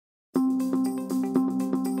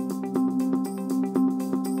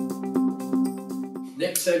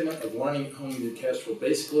Next segment of learning at home with Kestrel,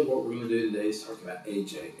 basically what we're going to do today is talk about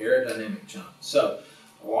AJ, aerodynamic jump. So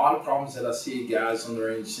a lot of problems that I see guys on the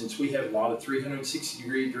range, since we have a lot of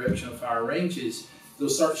 360-degree direction of fire ranges, they'll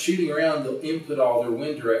start shooting around, they'll input all their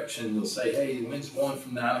wind direction, they'll say, hey, the wind's blowing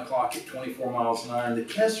from 9 o'clock at 24 miles an hour, and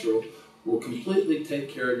the Kestrel will completely take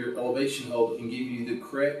care of your elevation hold and give you the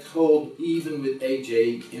correct hold even with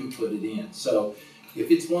AJ inputted in. So if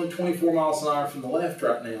it's blowing 24 miles an hour from the left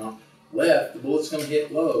right now, the bullet's going to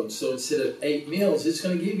hit load. So instead of 8 mils, it's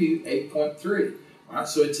going to give you 8.3. All right,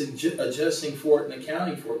 so it's adjusting for it and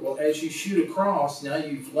accounting for it. Well, as you shoot across, now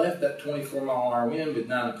you've left that 24 mile an hour wind with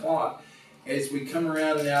 9 o'clock. As we come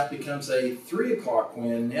around and now it becomes a 3 o'clock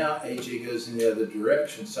wind, now AJ goes in the other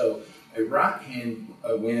direction. So a right-hand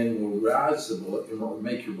wind will rise the bullet and will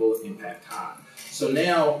make your bullet impact high. So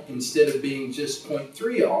now, instead of being just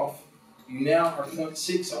 0.3 off, you now are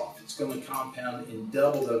 0.6 off. It's going to compound and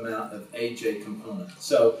double the amount of AJ component.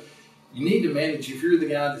 So you need to manage, if you're the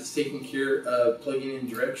guy that's taking care of plugging in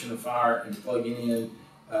direction of fire and plugging in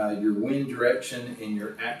your wind direction and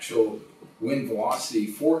your actual wind velocity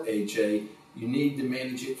for AJ, you need to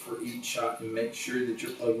manage it for each shot and make sure that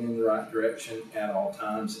you're plugging in the right direction at all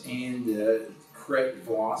times and the correct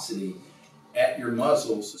velocity at your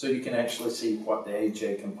muzzles so you can actually see what the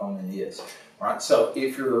AJ component is. All right, so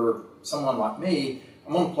if you're someone like me,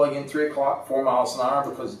 I'm going to plug in 3 o'clock, 4 miles an hour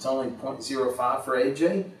because it's only 0.05 for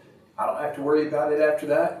AJ. I don't have to worry about it after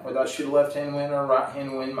that. Whether I shoot a left-hand wind or a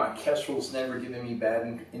right-hand wind, my Kestrel's never giving me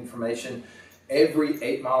bad information. Every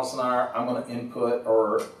 8 miles an hour, I'm going to input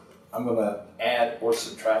or I'm going to add or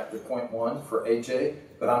subtract the 0.1 for AJ,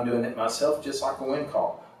 but I'm doing it myself just like a wind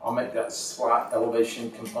call. I'll make that slight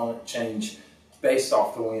elevation component change based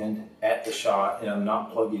off the wind at the shot, and I'm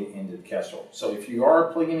not plugging it into the Kestrel. So if you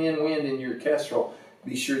are plugging in wind in your Kestrel,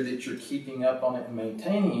 be sure that you're keeping up on it and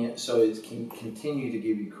maintaining it so it can continue to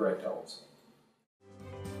give you correct holds.